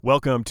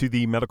Welcome to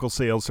the Medical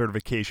Sales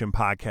Certification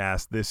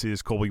Podcast. This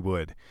is Colby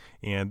Wood,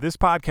 and this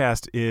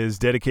podcast is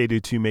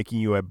dedicated to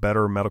making you a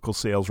better medical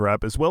sales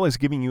rep, as well as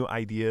giving you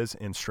ideas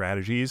and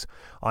strategies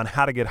on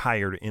how to get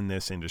hired in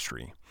this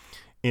industry.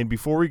 And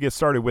before we get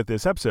started with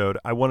this episode,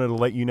 I wanted to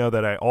let you know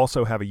that I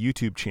also have a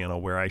YouTube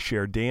channel where I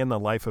share day in the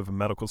life of a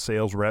medical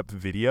sales rep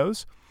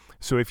videos.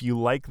 So if you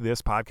like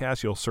this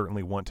podcast, you'll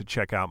certainly want to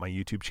check out my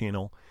YouTube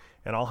channel,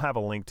 and I'll have a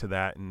link to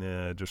that in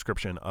the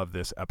description of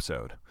this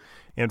episode.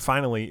 And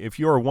finally, if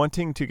you are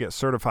wanting to get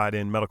certified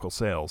in medical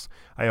sales,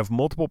 I have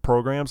multiple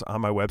programs on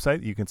my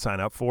website that you can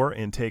sign up for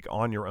and take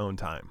on your own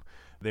time.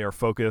 They are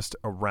focused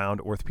around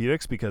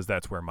orthopedics because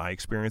that's where my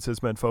experience has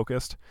been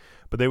focused,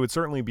 but they would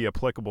certainly be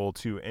applicable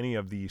to any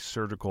of the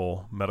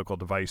surgical medical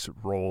device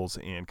roles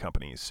and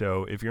companies.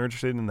 So if you're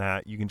interested in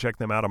that, you can check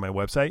them out on my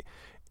website,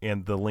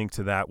 and the link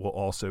to that will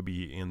also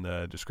be in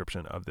the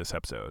description of this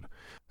episode.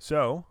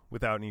 So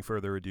without any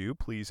further ado,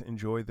 please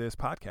enjoy this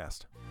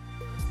podcast.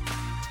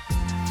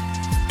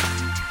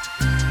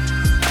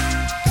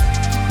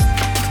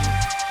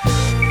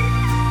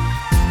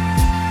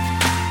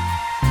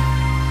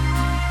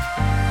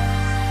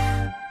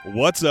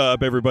 What's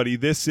up, everybody?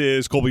 This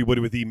is Colby Wood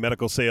with the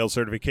Medical Sales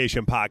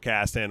Certification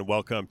Podcast, and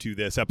welcome to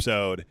this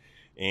episode.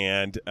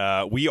 And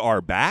we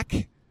are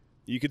back,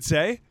 you could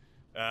say.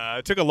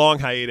 It took a long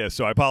hiatus,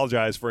 so I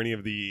apologize for any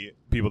of the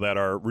people that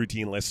are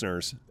routine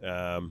listeners.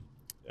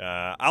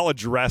 I'll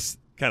address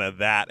kind of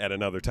that at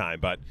another time,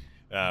 but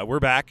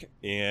we're back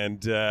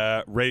and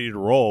ready to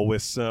roll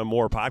with some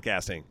more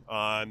podcasting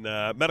on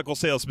medical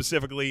sales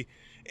specifically,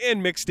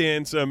 and mixed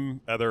in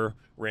some other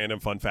random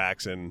fun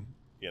facts and,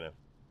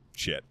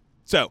 shit.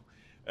 So,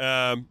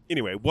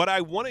 anyway, what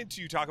I wanted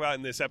to talk about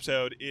in this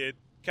episode, it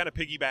kind of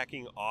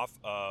piggybacking off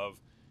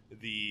of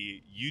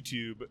the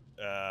YouTube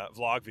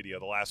vlog video,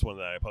 the last one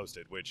that I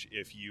posted, which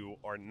if you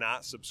are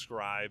not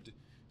subscribed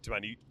to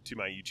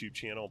my YouTube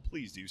channel,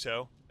 please do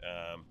so.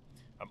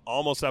 I'm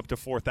almost up to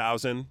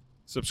 4,000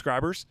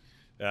 subscribers.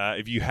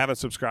 If you haven't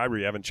subscribed or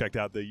you haven't checked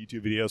out the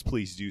YouTube videos,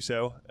 please do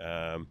so.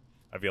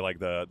 I feel like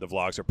the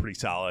vlogs are pretty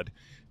solid,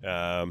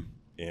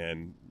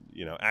 and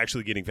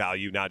actually getting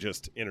value, not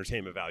just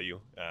entertainment value,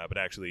 but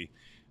actually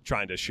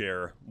trying to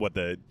share what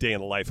the day in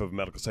the life of a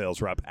medical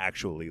sales rep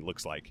actually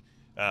looks like.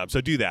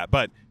 So do that.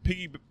 But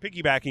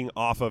piggybacking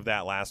off of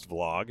that last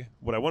vlog,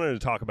 what I wanted to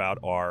talk about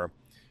are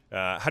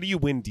how do you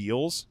win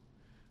deals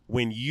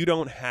when you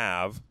don't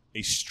have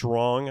a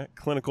strong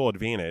clinical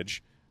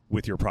advantage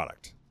with your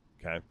product?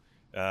 Okay.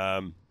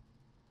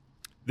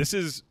 This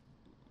is,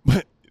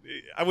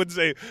 I would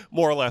say,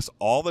 more or less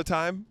all the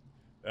time.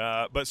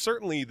 But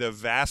certainly the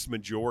vast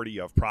majority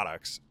of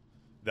products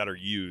that are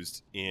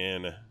used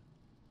in,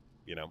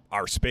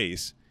 our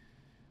space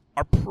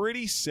are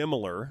pretty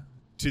similar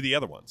to the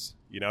other ones.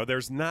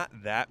 There's not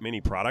that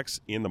many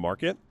products in the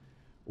market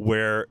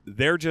where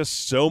they're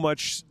so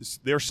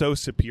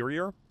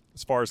superior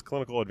as far as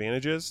clinical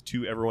advantages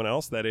to everyone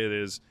else that it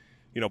is,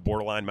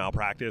 borderline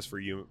malpractice for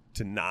you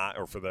to not,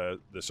 or for the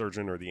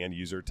surgeon or the end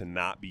user to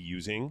not be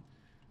using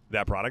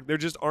that product. There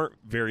just aren't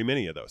very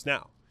many of those.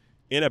 Now,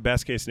 in a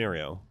best case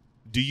scenario,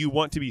 do you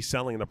want to be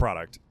selling the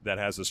product that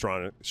has the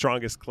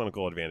strongest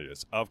clinical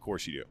advantages? Of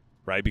course you do,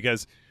 right?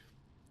 Because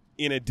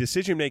in a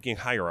decision-making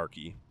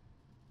hierarchy,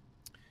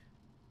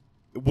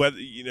 whether,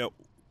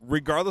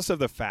 regardless of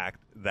the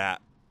fact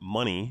that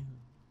money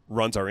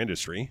runs our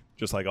industry,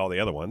 just like all the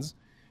other ones,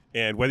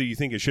 and whether you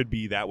think it should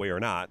be that way or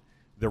not,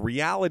 the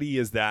reality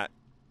is that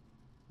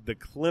the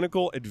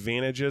clinical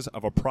advantages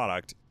of a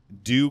product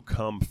do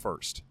come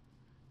first,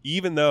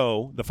 even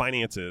though the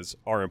finances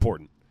are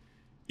important.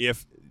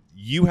 If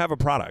you have a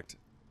product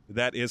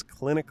that is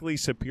clinically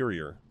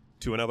superior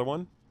to another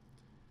one,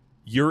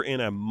 you're in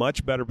a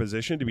much better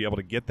position to be able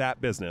to get that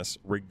business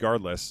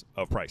regardless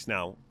of price.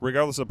 Now,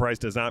 regardless of price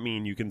does not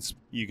mean you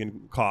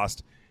can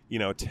cost,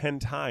 10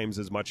 times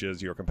as much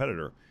as your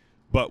competitor.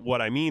 But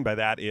what I mean by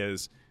that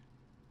is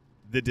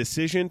the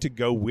decision to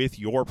go with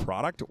your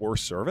product or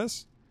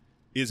service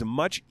is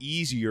much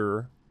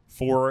easier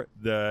for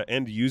the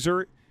end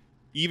user,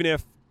 even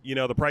if,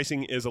 the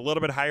pricing is a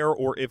little bit higher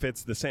or if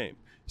it's the same.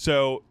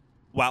 So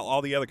while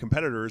all the other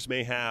competitors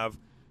may have,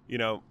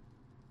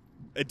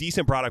 a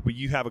decent product, but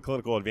you have a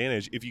clinical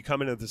advantage, if you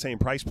come in at the same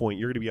price point,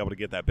 you're going to be able to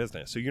get that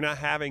business. So you're not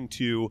having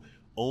to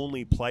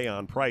only play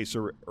on price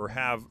or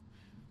have,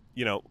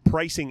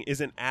 pricing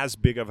isn't as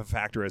big of a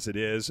factor as it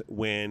is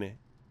when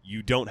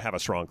you don't have a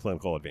strong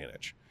clinical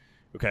advantage.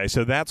 Okay,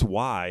 so that's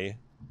why,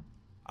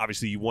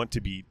 obviously, you want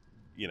to be,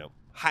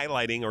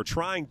 highlighting or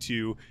trying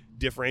to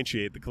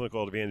differentiate the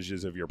clinical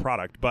advantages of your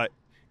product. But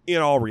in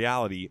all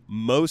reality,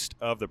 most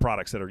of the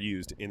products that are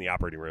used in the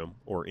operating room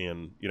or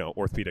in,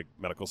 orthopedic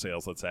medical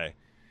sales, let's say,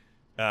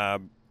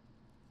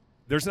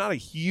 there's not a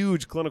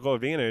huge clinical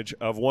advantage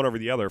of one over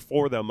the other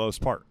for the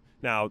most part.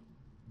 Now,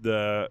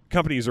 the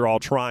companies are all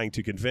trying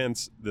to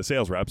convince the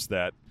sales reps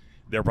that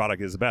their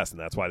product is the best, and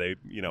that's why they,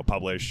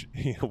 publish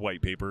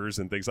white papers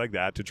and things like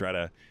that to try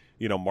to,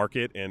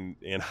 market and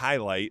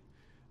highlight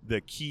the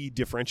key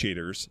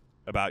differentiators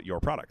about your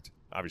product.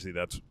 obviously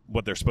that's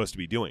what they're supposed to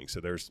be doing. So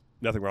there's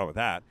nothing wrong with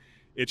that.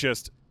 It's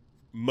just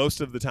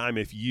most of the time,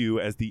 if you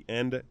as the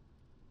end,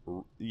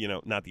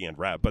 not the end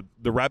rep, but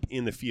the rep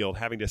in the field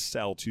having to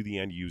sell to the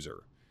end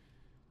user,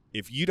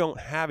 if you don't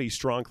have a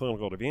strong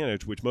clinical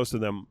advantage, which most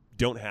of them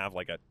don't have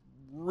like a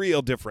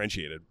real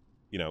differentiated,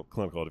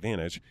 clinical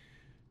advantage,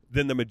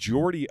 then the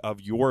majority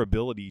of your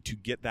ability to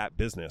get that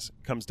business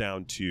comes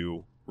down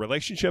to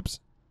relationships,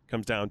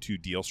 comes down to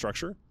deal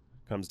structure,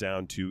 comes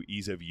down to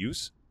ease of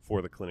use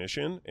for the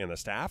clinician and the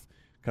staff,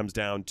 comes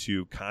down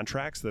to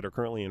contracts that are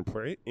currently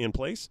in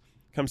place,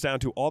 comes down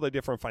to all the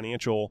different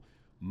financial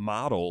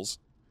models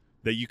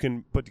that you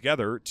can put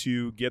together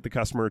to get the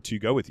customer to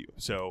go with you.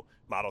 So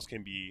models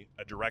can be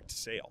a direct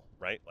sale,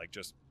 right? Like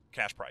just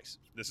cash price.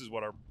 This is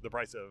what the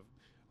price of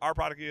our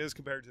product is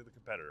compared to the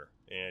competitor.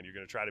 And you're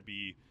going to try to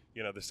be,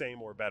 the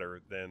same or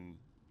better than,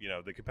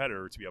 the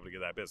competitor to be able to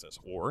get that business.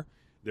 Or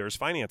there's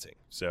financing.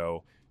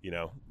 So,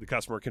 the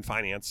customer can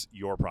finance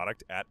your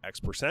product at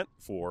X%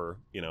 for,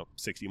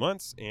 60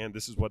 months. And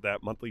this is what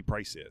that monthly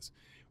price is.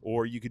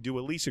 Or you could do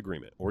a lease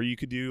agreement, or you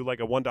could do like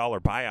a $1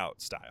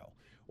 buyout style,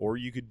 or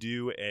you could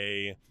do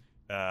a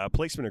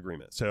placement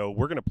agreement. So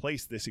we're going to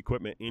place this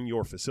equipment in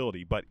your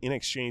facility, but in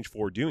exchange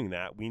for doing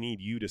that, we need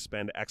you to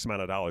spend X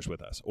amount of dollars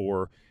with us,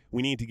 or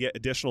we need to get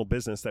additional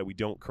business that we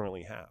don't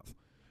currently have.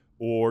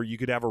 Or you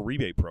could have a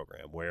rebate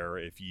program where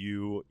if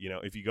you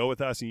go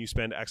with us and you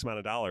spend X amount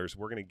of dollars,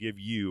 we're going to give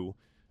you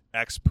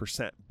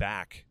X%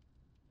 back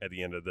at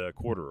the end of the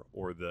quarter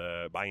or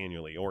the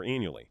biannually or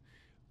annually.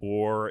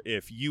 Or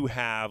if you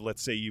have,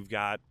 let's say you've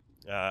got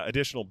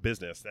additional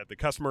business that the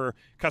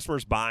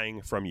customer's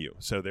buying from you.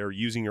 So they're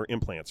using your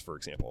implants, for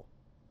example.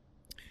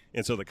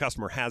 And so the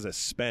customer has a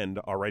spend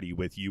already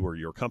with you or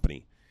your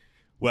company.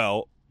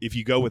 Well, if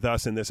you go with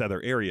us in this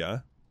other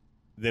area,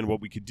 then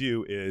what we could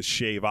do is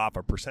shave off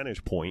a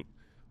percentage point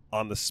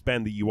on the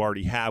spend that you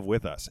already have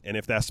with us. And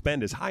if that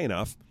spend is high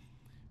enough,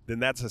 then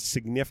that's a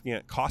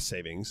significant cost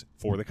savings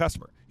for the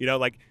customer.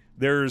 And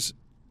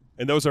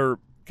those are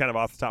kind of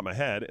off the top of my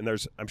head, and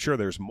I'm sure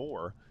there's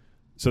more.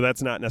 So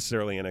that's not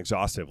necessarily an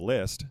exhaustive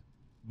list,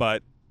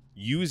 but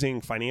using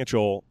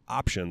financial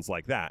options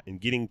like that and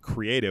getting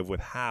creative with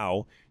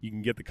how you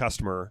can get the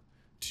customer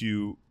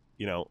to,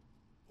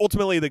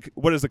 ultimately,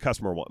 what does the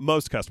customer want?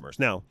 Most customers.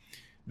 Now,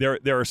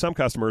 there are some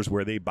customers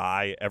where they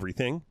buy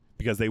everything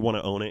because they want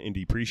to own it and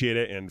depreciate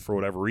it, and for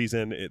whatever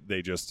reason,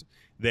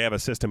 they have a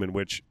system in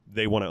which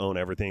they want to own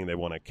everything. They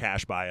want to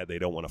cash buy it. They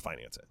don't want to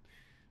finance it.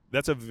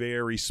 That's a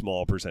very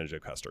small percentage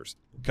of customers.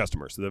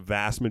 The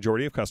vast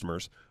majority of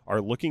customers are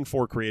looking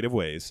for creative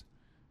ways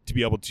to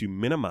be able to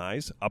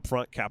minimize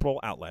upfront capital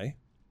outlay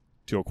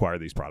to acquire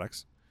these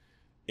products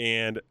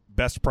and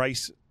best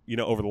price,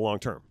 over the long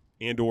term,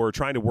 and or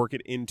trying to work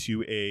it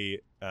into a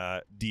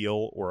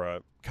deal or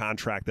a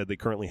contract that they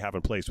currently have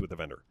in place with the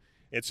vendor.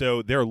 And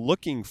so they're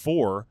looking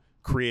for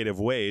creative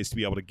ways to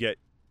be able to get,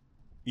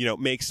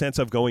 make sense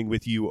of going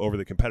with you over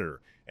the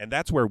competitor. And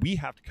that's where we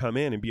have to come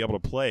in and be able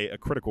to play a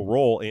critical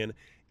role. And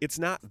it's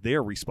not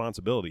their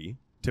responsibility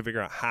to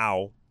figure out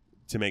how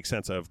to make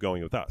sense of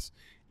going with us.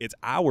 It's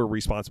our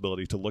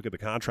responsibility to look at the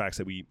contracts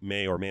that we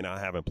may or may not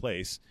have in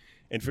place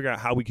and figure out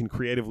how we can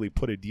creatively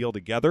put a deal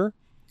together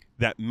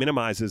that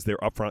minimizes their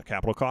upfront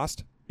capital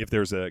cost, if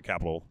there's a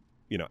capital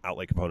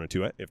outlay component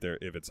to it, if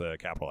it's a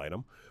capital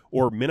item,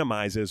 or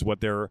minimizes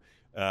what their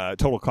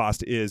total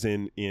cost is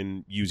in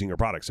using our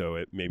product.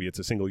 So maybe it's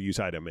a single use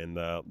item and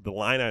the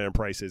line item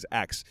price is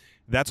X.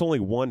 That's only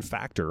one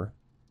factor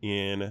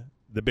in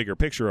the bigger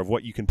picture of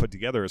what you can put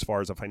together as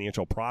far as a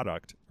financial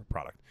project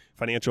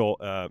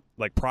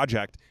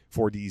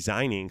for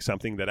designing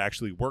something that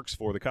actually works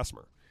for the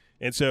customer.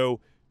 And so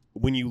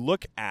when you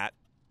look at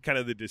kind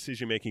of the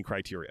decision-making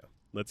criteria,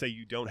 let's say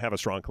you don't have a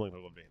strong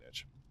clinical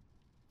advantage.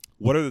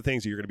 What are the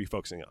things that you're going to be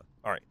focusing on?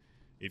 All right.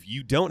 If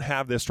you don't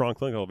have this strong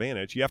clinical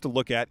advantage, you have to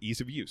look at ease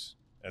of use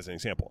as an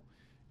example.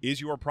 Is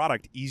your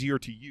product easier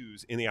to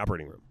use in the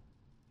operating room?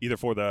 Either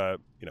for the,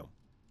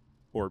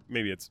 or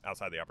maybe it's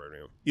outside the operating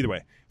room. Either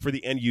way, for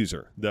the end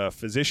user, the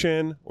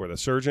physician or the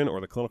surgeon or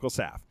the clinical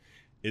staff,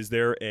 is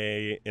there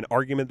an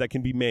argument that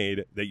can be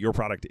made that your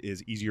product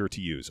is easier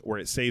to use, or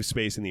it saves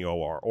space in the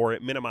OR, or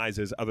it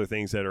minimizes other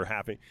things that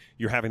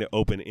you're having to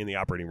open in the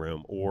operating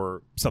room,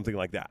 or something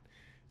like that?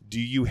 Do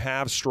you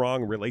have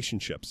strong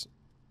relationships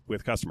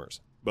with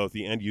customers, both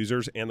the end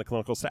users and the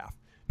clinical staff?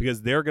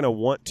 Because they're going to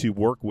want to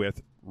work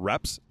with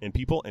reps and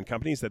people and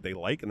companies that they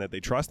like and that they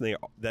trust and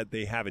that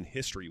they have in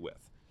history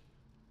with.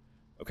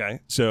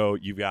 Okay, so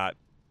you've got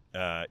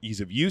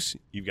ease of use,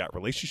 you've got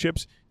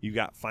relationships, you've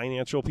got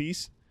financial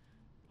piece.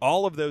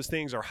 All of those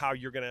things are how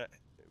you're going to,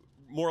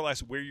 more or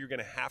less, where you're going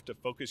to have to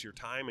focus your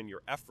time and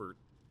your effort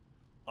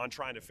on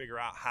trying to figure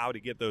out how to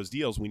get those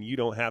deals when you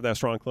don't have that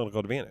strong clinical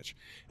advantage.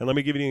 And let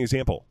me give you an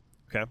example,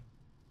 okay?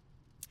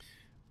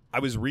 I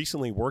was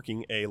recently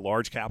working a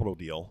large capital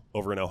deal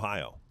over in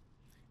Ohio,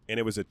 and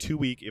it was a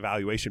 2-week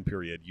evaluation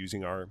period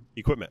using our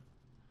equipment.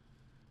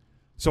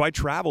 So I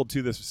traveled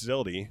to this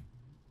facility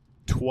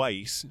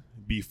twice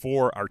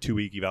before our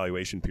 2-week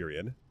evaluation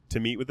period to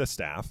meet with the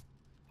staff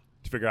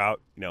to figure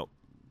out,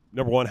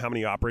 number one, how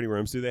many operating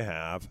rooms do they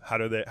have? How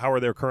are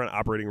their current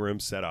operating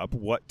rooms set up?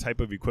 What type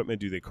of equipment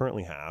do they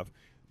currently have?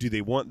 Do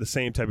they want the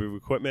same type of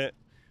equipment?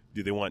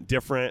 Do they want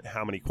different?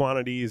 How many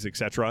quantities,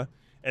 etc.?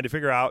 And to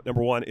figure out,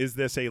 number one, is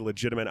this a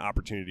legitimate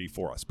opportunity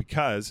for us?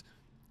 Because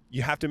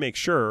you have to make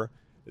sure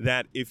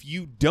that if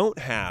you don't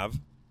have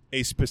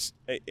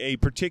a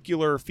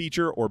particular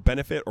feature or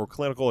benefit or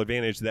clinical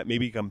advantage that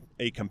maybe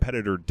a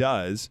competitor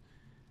does,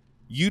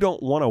 you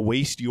don't want to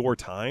waste your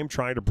time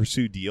trying to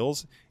pursue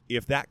deals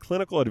if that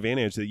clinical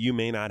advantage that you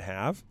may not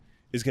have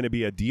is going to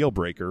be a deal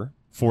breaker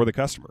for the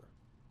customer.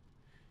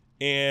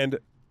 And,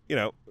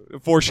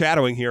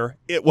 foreshadowing here,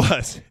 it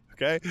was.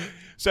 Okay.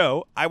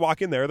 So I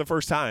walk in there the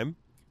first time,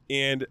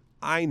 and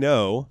I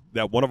know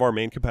that one of our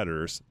main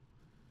competitors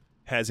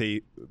has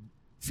a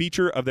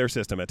feature of their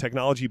system, a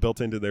technology built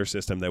into their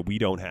system that we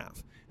don't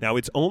have. Now,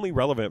 it's only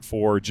relevant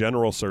for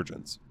general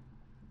surgeons.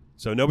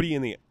 So nobody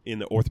in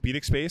the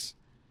orthopedic space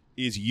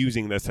is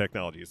using this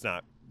technology. It's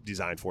not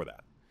designed for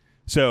that.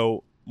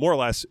 So more or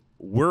less,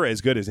 we're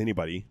as good as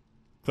anybody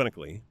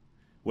clinically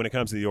when it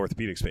comes to the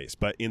orthopedic space.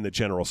 But in the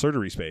general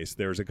surgery space,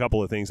 there's a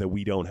couple of things that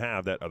we don't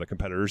have that other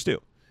competitors do.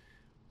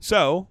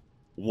 So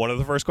one of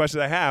the first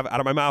questions I have out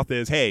of my mouth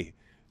is, hey,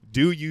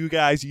 do you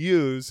guys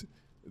use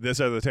this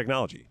other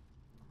technology?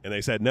 And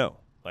they said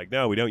no. Like,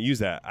 no, we don't use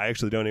that. I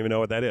actually don't even know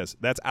what that is.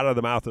 That's out of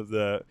the mouth of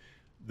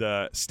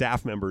the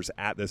staff members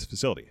at this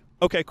facility.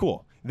 Okay,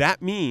 cool.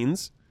 That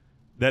means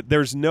that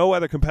there's no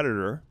other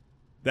competitor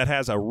that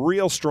has a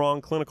real strong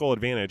clinical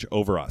advantage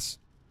over us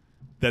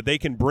that they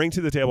can bring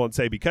to the table and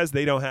say, because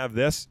they don't have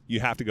this, you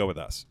have to go with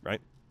us, right?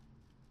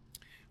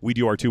 We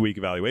do our 2-week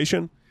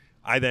evaluation.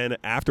 I then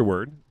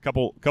afterward,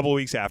 couple of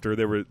weeks after,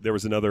 there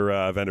was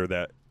another vendor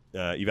that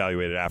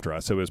evaluated after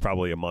us. So it was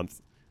probably a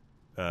month,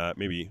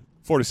 maybe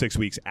 4 to 6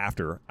 weeks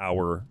after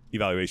our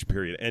evaluation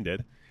period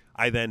ended.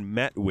 I then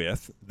met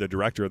with the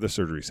director of the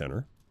surgery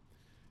center,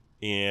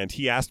 and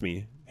he asked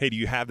me, hey, do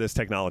you have this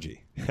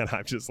technology? And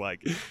I'm just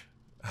like,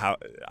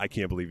 I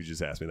can't believe you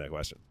just asked me that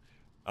question.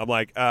 I'm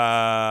like,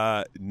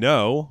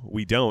 no,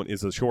 we don't,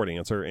 is the short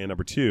answer. And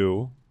number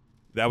two,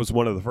 that was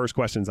one of the first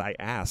questions I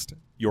asked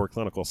your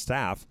clinical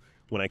staff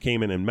when I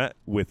came in and met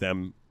with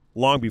them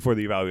long before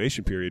the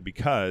evaluation period,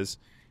 because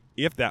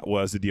if that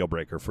was a deal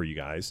breaker for you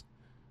guys,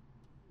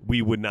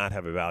 we would not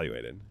have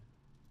evaluated.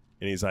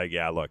 And he's like,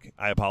 yeah, look,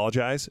 I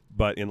apologize,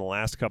 but in the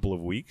last couple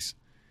of weeks,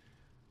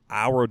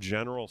 our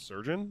general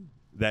surgeon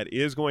that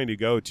is going to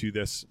go to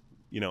this,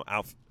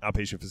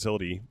 outpatient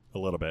facility a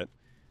little bit,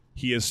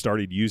 he has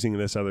started using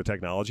this other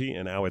technology,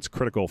 and now it's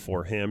critical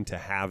for him to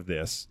have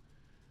this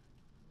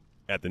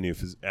at the new,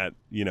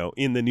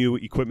 in the new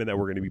equipment that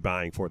we're going to be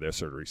buying for their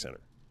surgery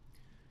center.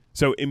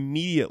 So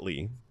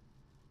immediately,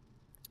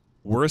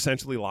 we're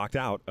essentially locked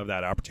out of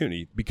that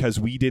opportunity because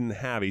we didn't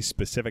have a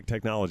specific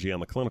technology on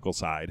the clinical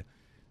side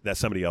that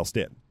somebody else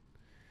did.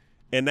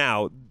 And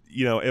now,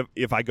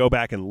 if I go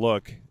back and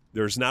look,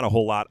 there's not a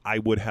whole lot I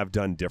would have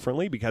done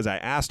differently because I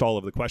asked all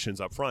of the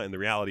questions up front. And the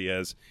reality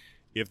is,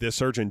 if this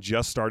surgeon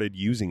just started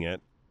using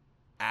it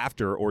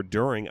after or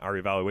during our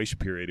evaluation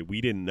period, we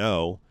didn't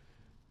know,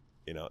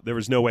 there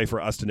was no way for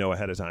us to know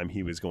ahead of time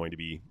he was going to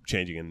be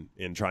changing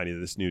and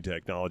trying this new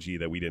technology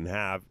that we didn't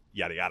have,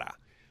 yada, yada.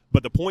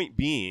 But the point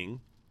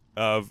being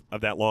of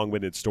that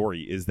long-winded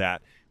story is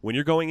that when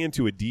you're going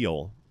into a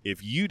deal,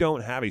 if you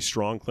don't have a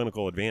strong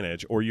clinical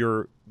advantage, or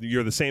you're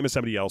the same as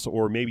somebody else,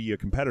 or maybe a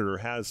competitor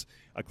has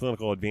a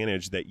clinical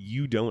advantage that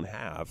you don't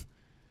have,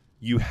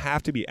 you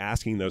have to be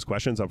asking those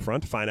questions up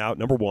front to find out,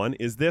 number one,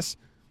 is this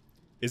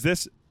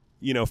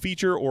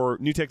feature or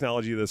new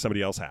technology that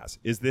somebody else has?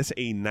 Is this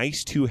a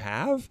nice to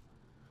have,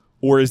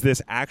 or is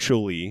this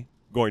actually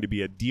going to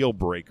be a deal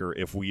breaker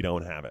if we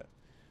don't have it?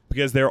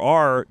 Because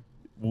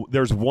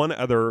there's one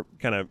other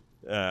kind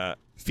of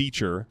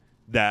feature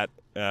that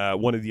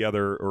one of the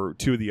other or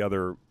two of the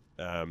other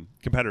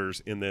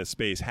competitors in this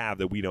space have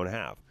that we don't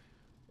have.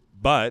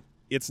 But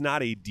it's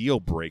not a deal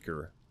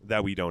breaker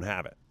that we don't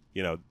have it.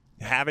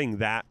 Having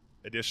that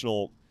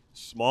additional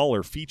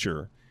smaller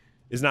feature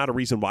is not a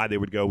reason why they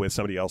would go with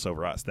somebody else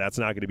over us. That's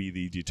not going to be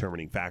the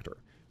determining factor.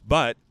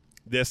 But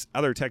this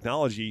other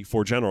technology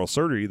for general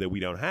surgery that we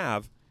don't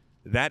have,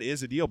 that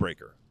is a deal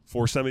breaker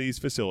for some of these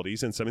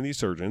facilities and some of these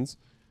surgeons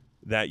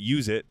that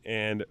use it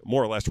and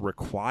more or less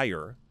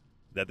require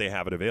that they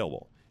have it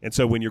available. And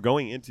so when you're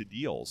going into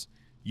deals,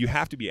 you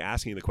have to be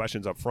asking the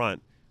questions up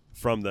front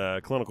from the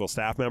clinical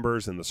staff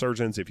members and the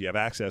surgeons, if you have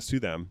access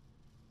to them,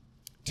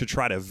 to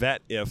try to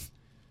vet if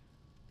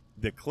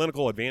the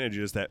clinical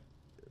advantages that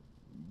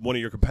one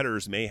of your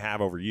competitors may have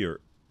over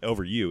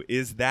you,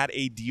 is that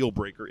a deal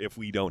breaker if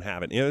we don't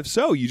have it? And if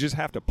so, you just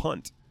have to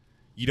punt.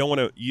 You don't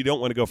want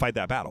to go fight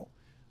that battle.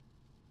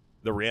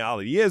 The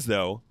reality is,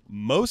 though,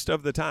 most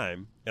of the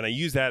time, and I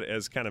use that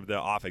as kind of the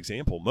off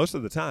example, most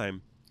of the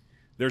time,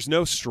 there's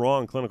no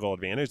strong clinical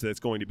advantage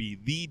that's going to be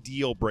the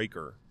deal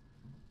breaker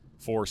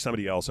for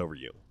somebody else over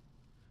you.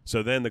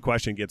 So then the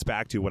question gets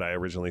back to what I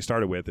originally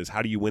started with, is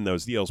how do you win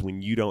those deals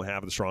when you don't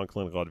have the strong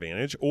clinical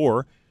advantage,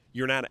 or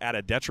you're not at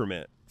a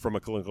detriment from a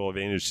clinical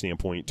advantage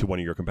standpoint to one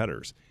of your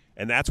competitors?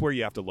 And that's where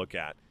you have to look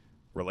at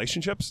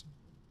relationships.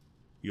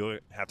 You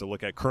have to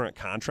look at current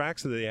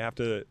contracts that they have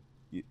to,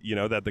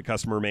 that the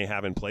customer may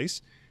have in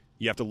place.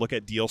 You have to look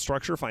at deal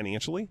structure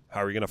financially.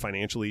 How are you going to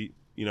financially,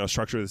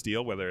 structure this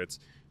deal, whether it's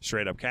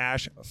straight up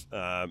cash,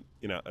 a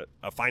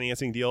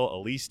financing deal, a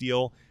lease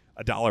deal,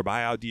 a dollar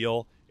buyout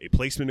deal, a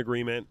placement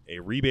agreement, a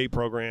rebate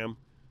program,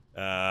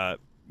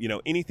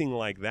 anything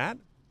like that,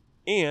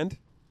 and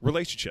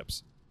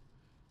relationships.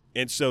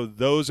 And so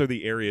those are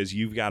the areas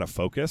you've got to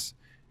focus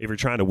if you're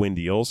trying to win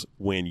deals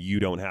when you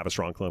don't have a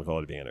strong clinical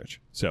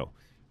advantage. So,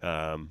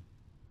 I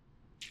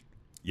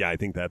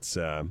think that's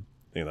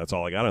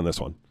all I got on this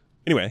one.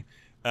 Anyway,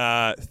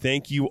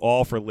 thank you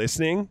all for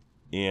listening,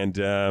 and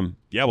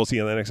we'll see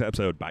you on the next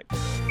episode. Bye.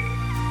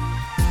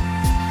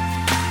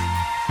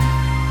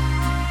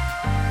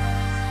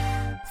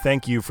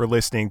 Thank you for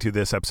listening to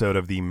this episode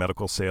of the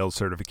Medical Sales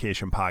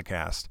Certification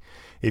Podcast.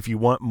 If you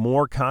want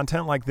more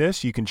content like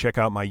this, you can check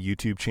out my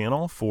YouTube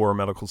channel for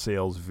medical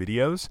sales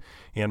videos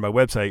and my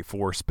website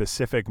for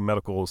specific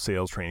medical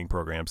sales training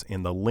programs.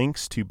 And the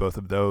links to both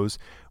of those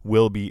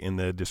will be in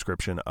the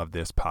description of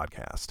this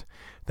podcast.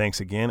 Thanks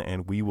again,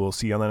 and we will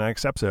see you on the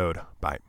next episode. Bye.